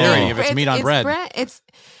 a It's theory if it's meat on bread. It's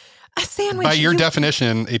a sandwich. By your You-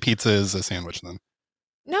 definition, a pizza is a sandwich then.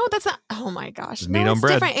 No, that's not. Oh my gosh. It's No, meat on it's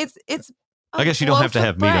bread. different. It's. I guess you don't have to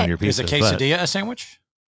have meat on your Is pizza. a quesadilla a sandwich?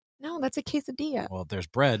 No, that's a quesadilla. Well, there's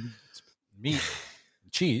bread, it's meat,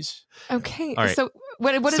 cheese. Okay, All right. so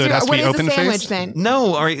what is So it has to what be is a open-faced? sandwich then?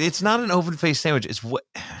 No, all right. It's not an open faced sandwich. It's what.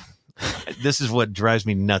 This is what drives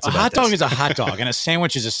me nuts. A about hot dog this. is a hot dog, and a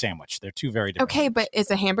sandwich is a sandwich. They're two very different. Okay, but is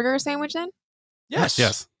a hamburger a sandwich then? Yes.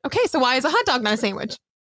 Yes. Okay, so why is a hot dog not a sandwich?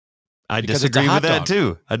 I Because it's a disagree hot with that dog.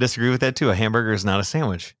 too. I disagree with that too. A hamburger is not a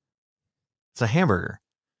sandwich. It's a hamburger.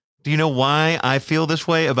 Do you know why I feel this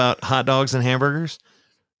way about hot dogs and hamburgers?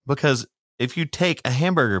 Because if you take a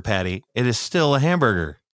hamburger patty, it is still a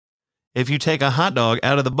hamburger. If you take a hot dog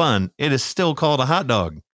out of the bun, it is still called a hot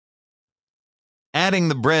dog. Adding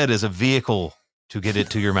the bread is a vehicle to get it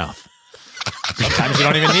to your mouth. Sometimes you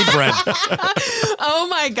don't even need bread. Oh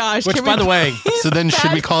my gosh! Which, can by we the way, please So then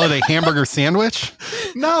should we back- call it a hamburger sandwich?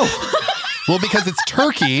 No. Well, because it's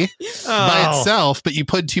turkey by itself, but you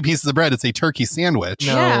put two pieces of bread, it's a turkey sandwich.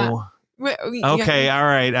 No. Yeah. Okay, all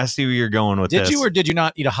right. I see where you're going with did this. you or did you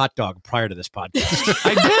not eat a hot dog prior to this podcast?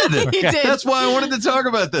 I did. He did. That's why I wanted to talk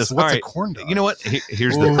about this. So what's all a right. corn dog? You know what?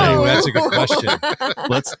 Here's the Ooh, thing. that's a good question.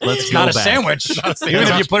 Let's It's go not a back. sandwich, even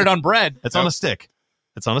if you put it on bread. It's on a stick.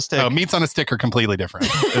 It's on a stick. Oh, meats on a stick are completely different.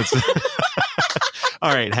 It's-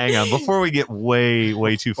 All right, hang on. Before we get way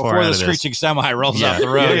too far Before out the of this. screeching semi rolls off the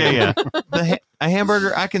road. Yeah. A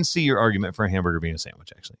hamburger, I can see your argument for a hamburger being a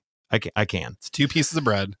sandwich, actually. I can. It's 2 pieces of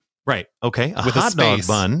bread Right. Okay. with hot a dog space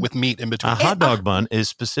bun. with meat in between. A hot dog bun is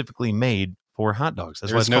specifically made for hot dogs.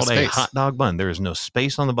 That's why it's called a hot dog bun. There is no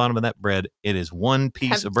space on the bottom of that bread. It is one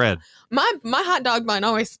piece of bread. My hot dog bun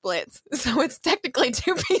always splits, so it's technically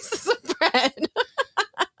 2 pieces of bread.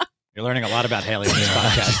 You're learning a lot about Haley on this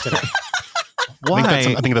podcast today. Why?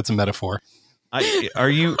 I think that's a metaphor. Are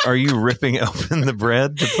you ripping open the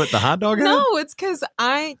bread to put the hot dog in? No, it's because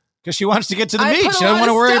Because she wants to get to the I meat. put She a doesn't lot want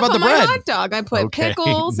to of worry stuff about the on my bread. hot dog. I put Okay.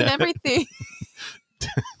 pickles and everything.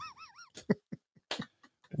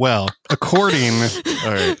 Well, according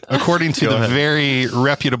to the very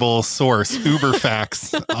reputable source,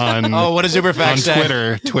 UberFacts on What does UberFacts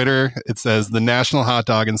say? Twitter, it says the National Hot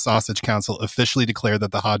Dog and Sausage Council officially declared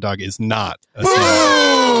that the hot dog is not a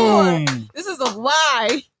sandwich. Boom! This is a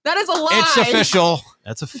lie. That is a lie. It's official.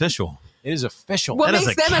 That's official. It is official. What That is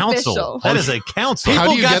makes a them council. official? That is a council. How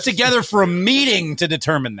People do you got get- together for a meeting to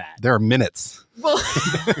determine that. There are minutes. Well,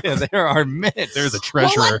 Yeah, there are minutes. There's a well,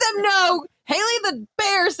 treasurer. let them know. Haley the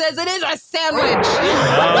bear says it is a sandwich.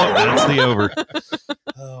 Oh, that's the over.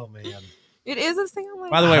 Oh, man. It is a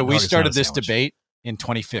sandwich. By the way, Hot we dog is started not a this sandwich. debate in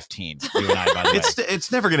 2015. You and I, by the way.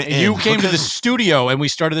 It's never going to end. You came to the because- studio and we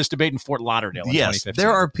started this debate in Fort Lauderdale in Yes, 2015.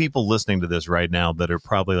 there are people listening to this right now that are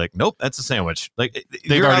probably like, "Nope, that's a sandwich." Like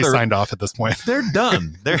They've you're already either- signed off at this point. They're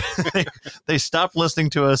done. They stopped listening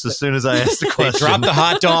to us as soon as I asked the They question. dropped the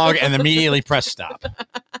hot dog and immediately pressed stop.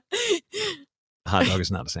 Hot dog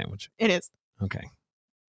is not a sandwich. It is. Okay,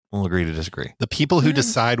 we'll agree to disagree. The people who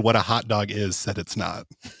decide what a hot dog is said it's not.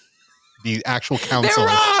 The actual council. They're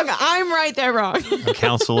wrong. I'm right. They're wrong.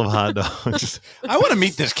 Council of hhot dogs. I want to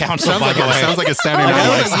meet this council, Sounds by like, the way. sounds like a Saturday Like, Night I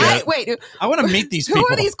Live wanna- skit. Wait. I want to meet these Who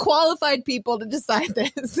people. are these qualified people to decide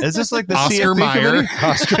this? Is this like the Oscar CFP Mayer.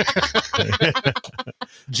 committee?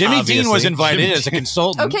 Jimmy Dean was Obviously. invited Jimmy as a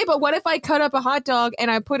consultant. Okay, but what if I cut up a hot dog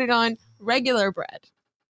and I put it on regular bread?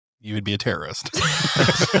 You would be a terrorist.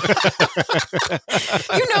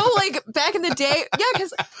 Like back in the day, yeah,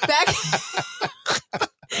 because back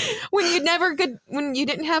when you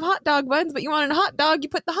didn't have hot dog buns, but you wanted a hot dog, you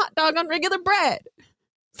put the hot dog on regular bread,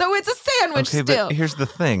 so it's a sandwich Okay, still. but here's the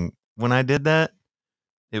thing: when I did that,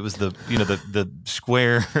 it was the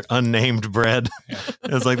square unnamed bread.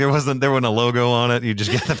 It was like there wasn't a logo on it. You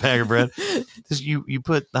just get the bag of bread. Just you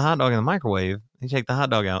put the hot dog in the microwave. You take the hot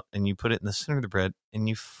dog out and you put it in the center of the bread and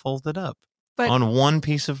you fold it up But- on one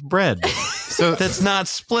piece of bread. So That's not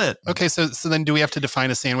split. okay, so then do we have to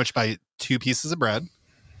define a sandwich by 2 pieces of bread?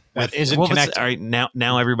 That isn't Well, but connected. all right,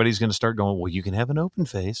 now everybody's going to start going, well, you can have an open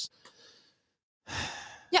face.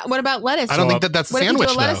 Yeah. What about lettuce? I don't think that's a What if you do sandwich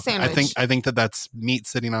a lettuce though. sandwich? I think that's meat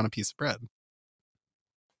sitting on a piece of bread.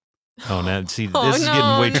 Oh, now see, Oh, this is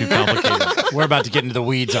getting way too no. complicated. We're about to get into the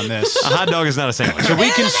weeds on this. A hot dog is not a sandwich.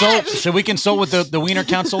 Should we consult with the Wiener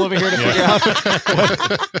Council over here to figure out?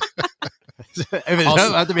 I mean, I'll- does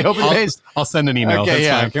it have to be open based? I'll send an email. Okay, That's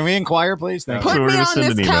yeah. fine. Can we inquire, please? Thank Put So we're me gonna on send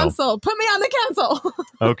this an email. council. Put me on the council.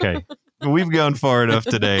 Okay. We've gone far enough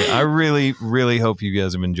today. I really, really hope you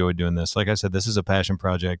guys have enjoyed doing this. Like I said, this is a passion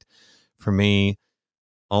project for me.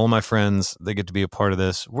 All of my friends, they get to be a part of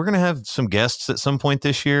this. We're going to have some guests at some point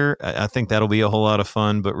this year. I think that'll be a whole lot of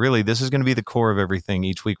fun. But really, this is going to be the core of everything.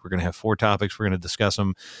 Each week, we're going to have 4 topics. We're going to discuss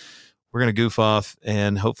them. We're going to goof off.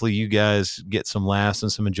 And hopefully you guys get some laughs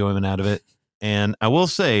and some enjoyment out of it. And I will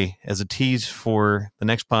say, as a tease for the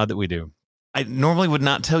next pod that we do, I normally would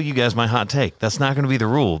not tell you guys my hot take. That's not going to be the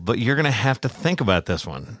rule, but you're going to have to think about this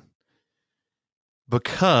one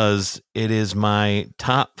because it is my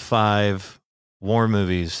top 5 war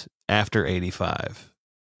movies after 85.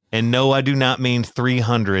 And no, I do not mean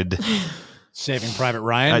 300. Saving Private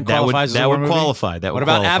Ryan That would, qualifies as a that war would movie? qualify. That What would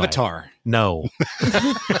about qualify. Avatar? No.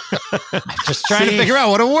 Just trying See, to figure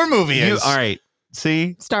out what a war movie You, is. all right.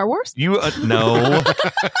 See, Star Wars? you no.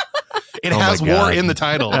 It Oh my has war God. in the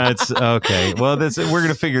title. That's okay. Well, we're going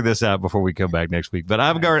to figure this out before we come back next week. But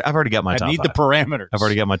I've already got my I top need 5. the parameters. I've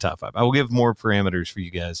already got my top 5. I will give more parameters for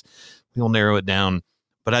you guys. We'll narrow it down.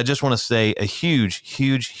 But I just want to say a huge,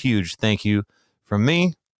 huge, huge thank you from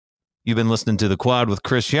me. You've been listening to The Quad with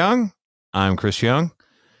Chris Young. I'm Chris Young.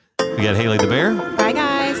 We got Haley the Bear, Bye,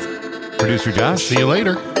 guys. producer Josh, See you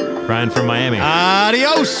later. Ryan from Miami.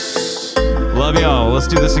 Adios. Love y'all. Let's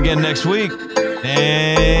do this again next week.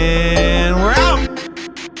 And